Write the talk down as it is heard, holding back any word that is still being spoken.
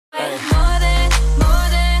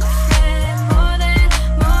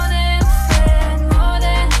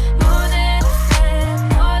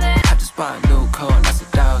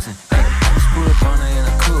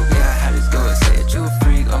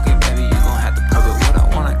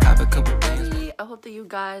hope that you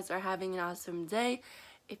guys are having an awesome day.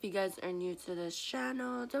 If you guys are new to this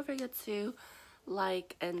channel, don't forget to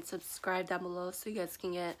like and subscribe down below so you guys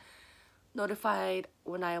can get notified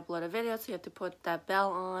when I upload a video. So you have to put that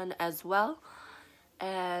bell on as well.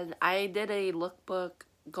 And I did a lookbook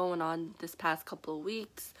going on this past couple of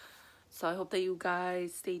weeks, so I hope that you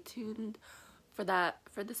guys stay tuned for that.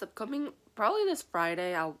 For this upcoming, probably this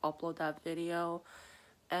Friday, I'll upload that video.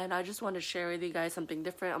 And I just want to share with you guys something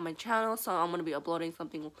different on my channel. So I'm going to be uploading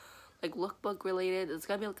something like lookbook related. It's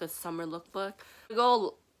going to be like a summer lookbook. I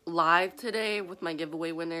go live today with my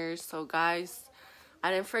giveaway winners. So guys,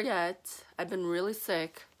 I didn't forget. I've been really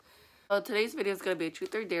sick. So today's video is going to be a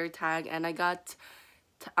truth or dare tag. And I got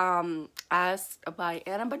asked by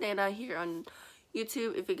Anna Banana here on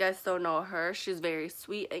YouTube. If you guys don't know her, she's very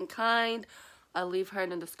sweet and kind. I'll leave her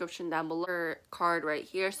in the description down below, her card right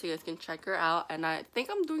here, so you guys can check her out. And I think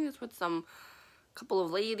I'm doing this with some couple of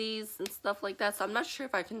ladies and stuff like that, so I'm not sure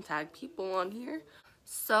if I can tag people on here.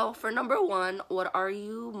 So for number 1, what are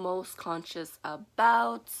you most conscious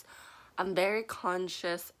about? I'm very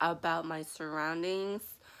conscious about my surroundings,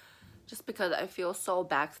 just because I feel so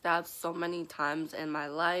backstabbed so many times in my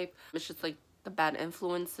life. It's just like the bad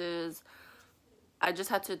influences. I just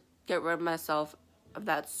had to get rid of myself of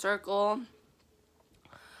that circle.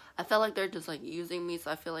 I felt like they're just like using me,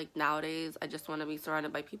 so I feel like nowadays I just want to be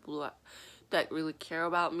surrounded by people that really care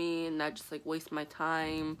about me and not just like waste my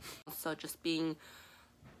time. So just being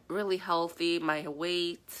really healthy, my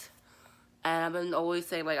weight, and I've been always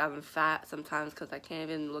saying like I'm fat sometimes because I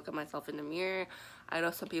can't even look at myself in the mirror. I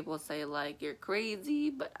know some people say like you're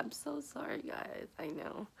crazy, but I'm so sorry guys, I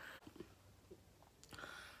know.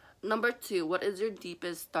 Number 2, what is your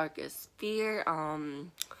deepest, darkest fear?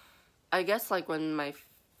 I guess like when my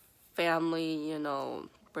family, you know,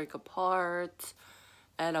 break apart,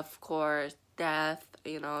 and of course death,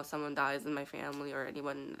 you know, if someone dies in my family or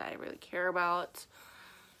anyone that I really care about,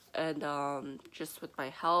 and just with my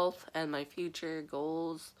health and my future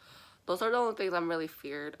goals. Those are the only things I'm really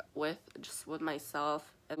feared with, just with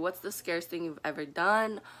myself. And what's the scariest thing you've ever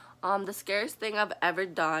done? The scariest thing I've ever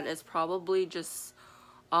done is probably just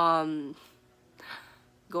going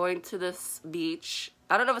to this beach.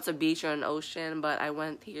 I don't know if it's a beach or an ocean, but I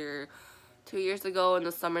went here 2 years ago in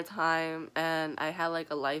the summertime, and I had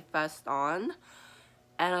like a life vest on,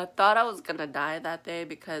 and I thought I was gonna die that day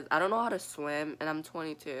because I don't know how to swim, and I'm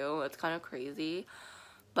 22. It's kind of crazy,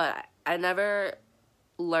 but I never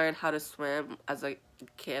learned how to swim as a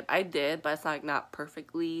kid. I did, but it's like not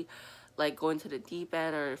perfectly, like going to the deep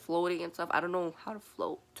end or floating and stuff. I don't know how to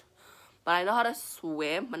float, but I know how to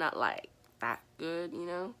swim, but not like that good, you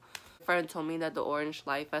know. A friend told me that the orange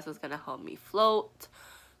life vest is gonna help me float.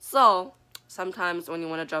 So sometimes when you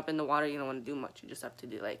want to jump in the water, you don't want to do much. You just have to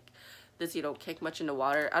do like this. You don't kick much in the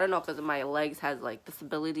water. I don't know, because my legs has like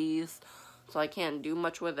disabilities, so I can't do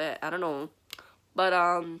much with it. I don't know. But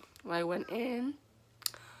when I went in,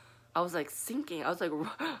 I was like sinking. I was like,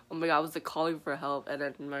 oh my god, I was like calling for help, and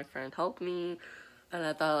then my friend helped me, and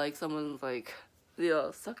I thought like someone was like, you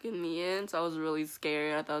know, sucking me in. So I was really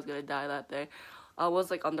scared. I thought I was gonna die that day. I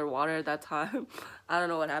was like underwater at that time. I don't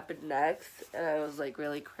know what happened next, and I was like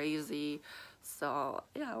really crazy. So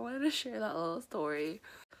yeah, I wanted to share that little story.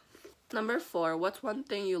 Number 4, what's one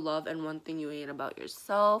thing you love and one thing you hate about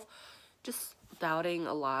yourself? Just doubting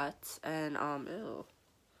a lot and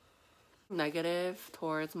negative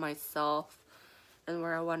towards myself and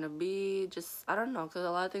where I want to be. Just, I don't know, because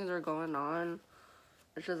a lot of things are going on.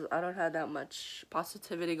 It's just I don't have that much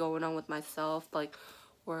positivity going on with myself, like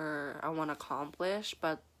where I want to accomplish.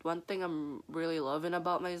 But one thing I'm really loving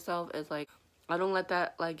about myself is like I don't let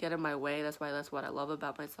that like get in my way. That's what I love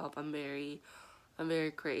about myself. I'm very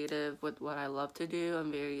creative with what I love to do.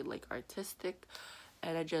 I'm very like artistic,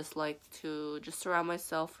 and I just like to just surround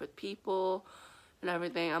myself with people and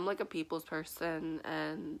everything. I'm like a people's person,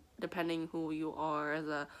 and depending who you are as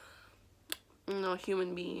a, you know,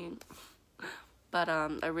 human being. But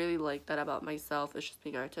I really like that about myself. It's just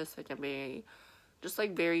being artistic and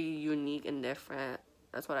very unique and different.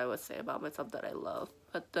 That's what I would say about myself that I love.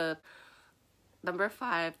 But the number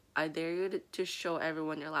 5, I dare you to show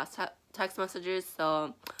everyone your last text messages.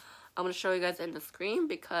 So I'm gonna show you guys in the screen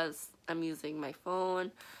because I'm using my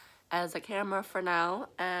phone as a camera for now,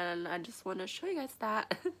 and I just want to show you guys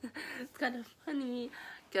that. It's kind of funny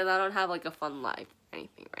because I don't have like a fun life or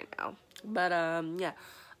anything right now. But yeah,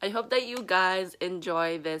 I hope that you guys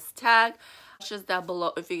enjoy this tag. It's just down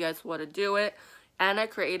below if you guys want to do it. And I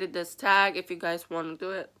created this tag. If you guys want to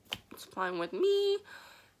do it, it's fine with me.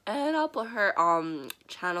 And I'll put her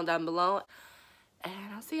channel down below.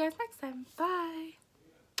 And I'll see you guys next time. Bye.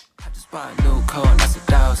 I just bought a new car, that's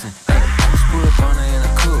 $1,000.